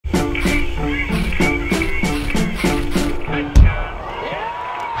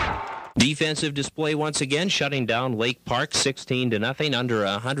Defensive display once again, shutting down Lake Park 16-0, under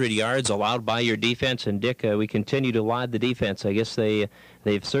 100 yards allowed by your defense. And Dick, we continue to laud the defense. I guess they've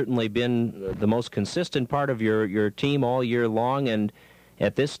certainly been the most consistent part of your team all year long. And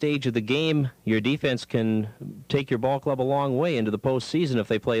at this stage of the game, your defense can take your ball club a long way into the postseason if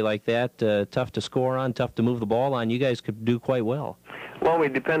they play like that. Tough to score on, tough to move the ball on. You guys could do quite well. Well, we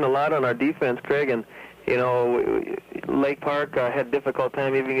depend a lot on our defense, Craig, and you know, Lake Park had a difficult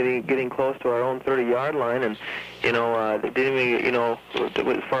time even getting close to our own 30-yard line, and you know, they didn't even, you know,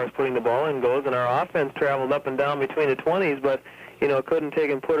 as far as putting the ball in goes, and our offense traveled up and down between the 20s, but you know, couldn't take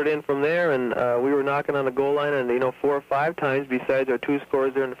and put it in from there, and we were knocking on the goal line, and you know, 4 or 5 times besides our 2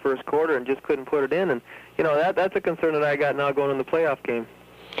 scores there in the first quarter, and just couldn't put it in, and you know, that's a concern that I got now going in the playoff game.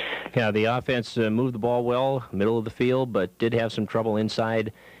 Yeah, the offense moved the ball well, middle of the field, but did have some trouble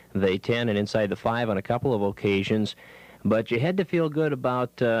inside the 10 and inside the 5 on a couple of occasions. But you had to feel good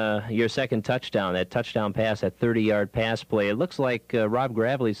about your second touchdown, that touchdown pass, that 30-yard pass play. It looks like Rob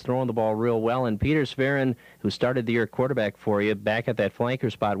Gravely's throwing the ball real well, and Peter Sverren, who started the year quarterback for you, back at that flanker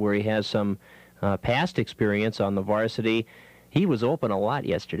spot where he has some past experience on the varsity, he was open a lot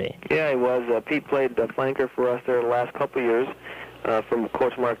yesterday. Yeah, he was. Pete played flanker for us there the last couple of years from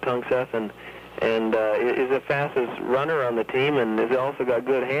Coach Mark Tungseth, and is the fastest runner on the team, and has also got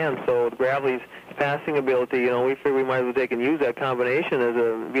good hands. So with Gravely's passing ability, you know, we figure we might as well take and use that combination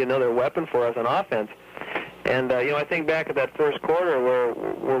as be another weapon for us on offense. And you know, I think back at that first quarter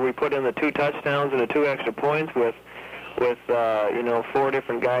where we put in the 2 touchdowns and the 2 extra points with you know, 4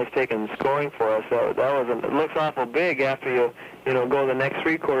 different guys taking scoring for us. So that was it looks awful big after you know, go the next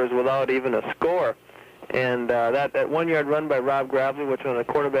 3 quarters without even a score. And that 1-yard run by Rob Gravely, which on a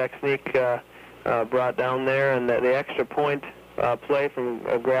quarterback sneak brought down there, and the extra point play from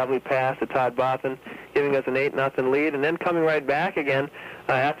Gravely pass to Todd Bothan, giving us an 8-0 lead, and then coming right back again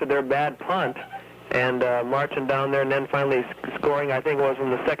after their bad punt, and marching down there, and then finally scoring, I think it was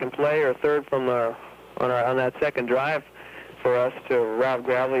from the second play or third from on that second drive for us to Rob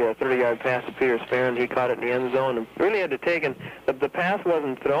Gravely, a 30-yard pass to Peter Sverren. He caught it in the end zone and really had to take, and the pass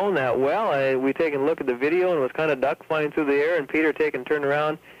wasn't thrown that well. We take a look at the video, and it was kind of duck flying through the air, and Peter turned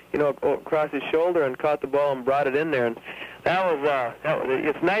around, you know, across his shoulder and caught the ball and brought it in there. And that was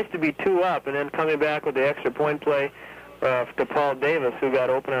it's nice to be 2 up and then coming back with the extra point play to Paul Davis, who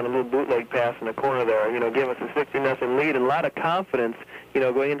got open on a little bootleg pass in the corner there, you know, gave us a 60-0 lead and a lot of confidence, you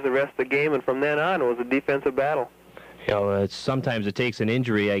know, going into the rest of the game. And from then on, it was a defensive battle. You know, sometimes it takes an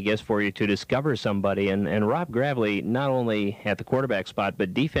injury, I guess, for you to discover somebody. And Rob Gravely, not only at the quarterback spot,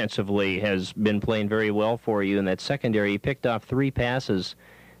 but defensively has been playing very well for you in that secondary. He picked off 3 passes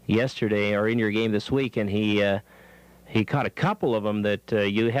yesterday or in your game this week, and he caught a couple of them that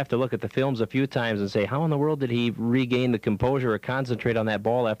you have to look at the films a few times and say, how in the world did he regain the composure or concentrate on that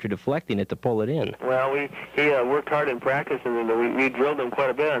ball after deflecting it to pull it in? Well, he worked hard in practice, and we drilled him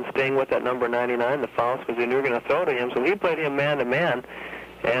quite a bit on staying with that number 99, the Faust, because we knew we were going to throw to him. So he played him man-to-man,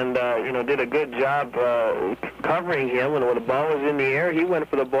 and you know, did a good job covering him. And when the ball was in the air, he went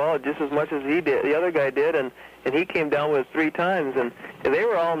for the ball just as much as the other guy did, and he came down with it 3 times, and they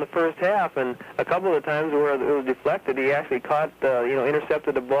were all in the first half, and a couple of the times where it was deflected, he actually caught, you know,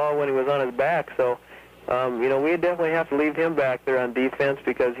 intercepted the ball when he was on his back. So, you know, we definitely have to leave him back there on defense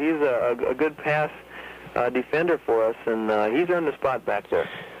because he's a good pass defender for us, and he's earned the spot back there.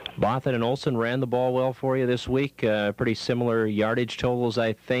 Bothan and Olson ran the ball well for you this week. Pretty similar yardage totals,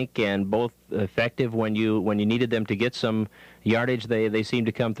 I think, and both effective when you needed them to get some yardage. They seem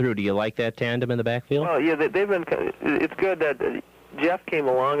to come through. Do you like that tandem in the backfield? Well, yeah, they've been. It's good that Jeff came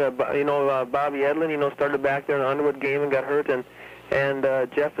along. You know, Bobby Edlin, you know, started back there in the Underwood game and got hurt, and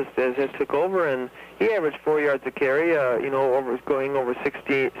Jeff has took over, and he averaged 4 yards a carry. You know, going over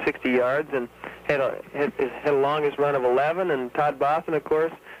 60 yards, and had a longest run of 11. And Todd Bothan, of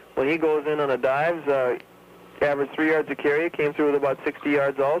course, when he goes in on the dives, averaged 3 yards a carry, came through with about 60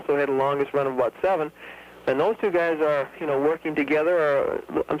 yards also, had the longest run of about 7. And those 2 guys are, you know, working together.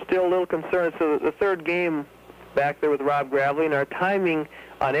 I'm still a little concerned. So the third game back there with Rob Gravely, and our timing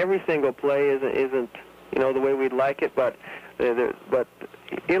on every single play isn't you know, the way we'd like it, but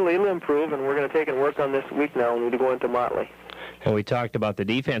it'll improve, and we're going to take and work on this week now when we go into Motley. And we talked about the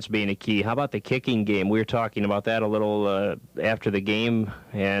defense being a key. How about the kicking game? We were talking about that a little after the game,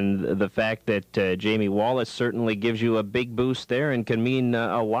 and the fact that Jamie Wallace certainly gives you a big boost there and can mean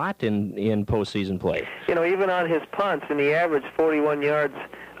a lot in postseason play. You know, even on his punts, and he averaged 41 yards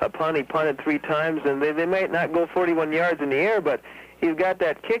a punt. He punted 3 times, and they might not go 41 yards in the air, but he's got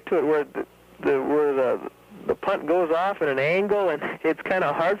that kick to it where the punt goes off at an angle, and it's kind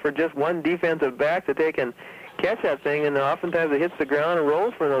of hard for just one defensive back to take and catch that thing, and oftentimes it hits the ground and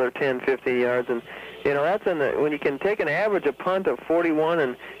rolls for another 10, 15 yards. And that's when you can take an average a punt of 41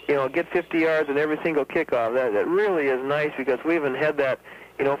 and get 50 yards in every single kickoff. That really is nice, because we haven't had that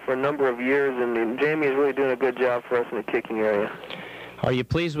for a number of years, and Jamie is really doing a good job for us in the kicking area. Are you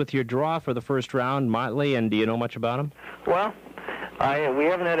pleased with your draw for the first round, Motley, and do you know much about them? Well, we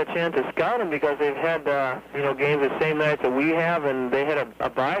haven't had a chance to scout them because they've had games the same nights that we have, and they had a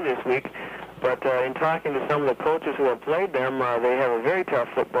bye this week. But in talking to some of the coaches who have played them, they have a very tough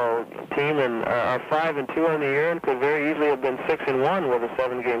football team, and are 5-2 on the year, and could very easily have been 6-1 with a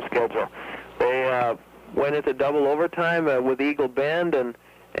 7-game schedule. They went into double overtime with Eagle Bend, and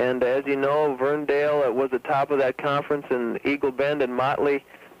as you know, Verndale was the top of that conference, and Eagle Bend and Motley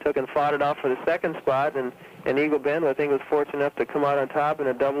took and fought it off for the second spot, and Eagle Bend, I think, was fortunate enough to come out on top in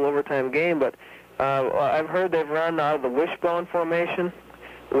a double overtime game. But I've heard they've run out of the wishbone formation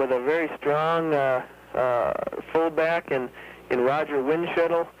with a very strong fullback in Roger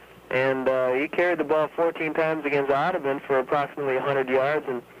Winshuttle, and he carried the ball 14 times against Audubon for approximately 100 yards,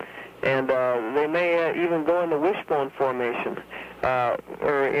 and they may even go in the wishbone formation, or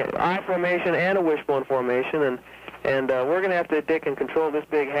I formation and a wishbone formation, and we're going to have to take and control this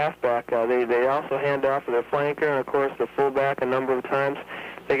big halfback. They also hand off to their flanker and, of course, the fullback a number of times.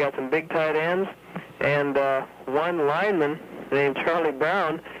 They got some big tight ends, and one lineman named Charlie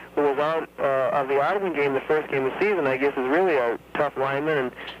Brown, who was out of the Audubon game, the first game of the season, I guess is really a tough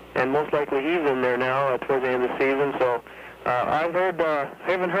lineman, and most likely he's in there now towards the end of the season. So I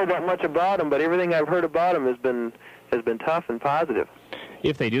haven't heard that much about him, but everything I've heard about him has been tough and positive.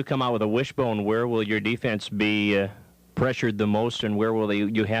 If they do come out with a wishbone, where will your defense be pressured the most, and where will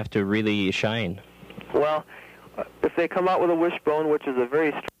you have to really shine? Well, if they come out with a wishbone, which is a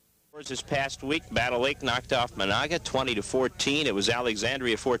very this past week, Battle Lake knocked off Monaga 20-14. It was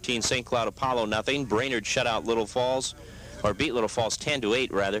Alexandria 14, St. Cloud Apollo nothing. Brainerd shut out Little Falls, or beat Little Falls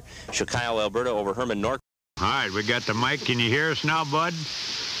 10-8 rather. Chicago, Alberta over Herman Nork. All right, we got the mic. Can you hear us now, Bud?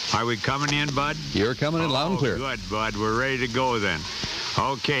 Are we coming in, Bud? You're coming in loud and clear. Good, Bud. We're ready to go then.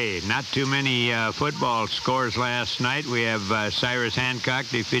 Okay, not too many football scores last night. We have Cyrus Hancock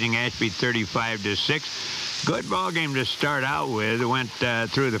defeating Ashby 35-6. Good ball game to start out with. It went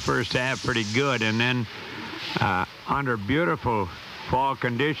through the first half pretty good, and then under beautiful fall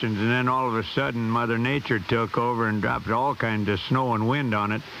conditions, and then all of a sudden Mother Nature took over and dropped all kinds of snow and wind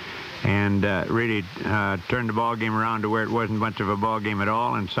on it, and really turned the ball game around to where it wasn't much of a ball game at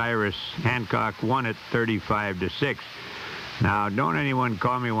all, and Cyrus Hancock won it 35-6. Now, don't anyone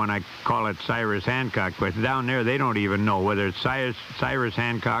call me when I call it Cyrus Hancock, but down there they don't even know whether it's Cyrus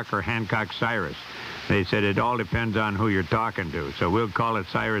Hancock or Hancock Cyrus. They said it all depends on who you're talking to. So we'll call it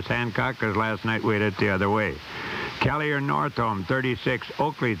Cyrus Hancock, because last night we had it the other way. Kelly or Northome 36,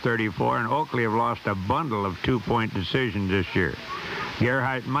 Oakley 34, and Oakley have lost a bundle of 2-point decisions this year.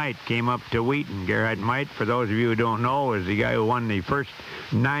 Gerhardt Might came up to Wheaton. Gerhardt Might, for those of you who don't know, is the guy who won the first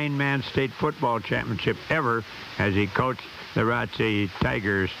 9-man state football championship ever as he coached the Rothsay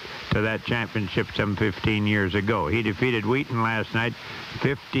Tigers to that championship some 15 years ago. He defeated Wheaton last night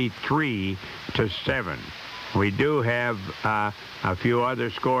 53-7. We do have a few other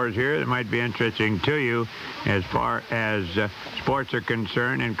scores here that might be interesting to you as far as sports are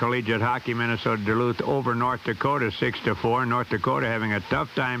concerned. In collegiate hockey, Minnesota Duluth over North Dakota 6-4. North Dakota having a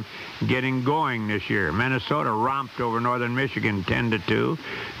tough time getting going this year. Minnesota romped over Northern Michigan 10-2.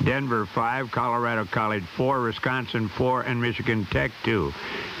 Denver 5, Colorado College 4, Wisconsin 4, and Michigan Tech 2.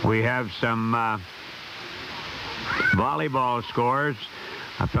 We have some volleyball scores.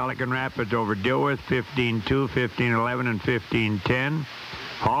 Pelican Rapids over Dilworth 15-2, 15-11, and 15-10.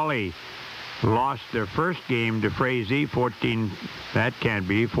 Hawley lost their first game to Frazee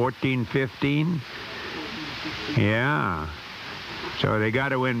 14-15. Yeah. So they got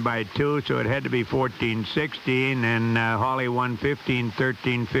to win by 2, so it had to be 14-16, and Hawley won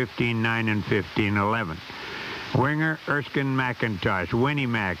 15-13, 15-9, and 15-11. Winger, Erskine McIntosh, Winnie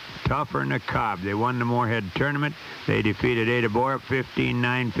Mac, tougher than a cob. They won the Moorhead tournament. They defeated Ada Borup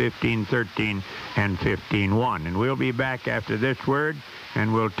 15-9, 15-13, and 15-1. And we'll be back after this word,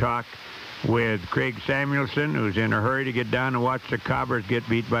 and we'll talk with Craig Samuelson, who's in a hurry to get down and watch the Cobbers get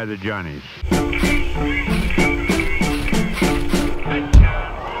beat by the Johnnies.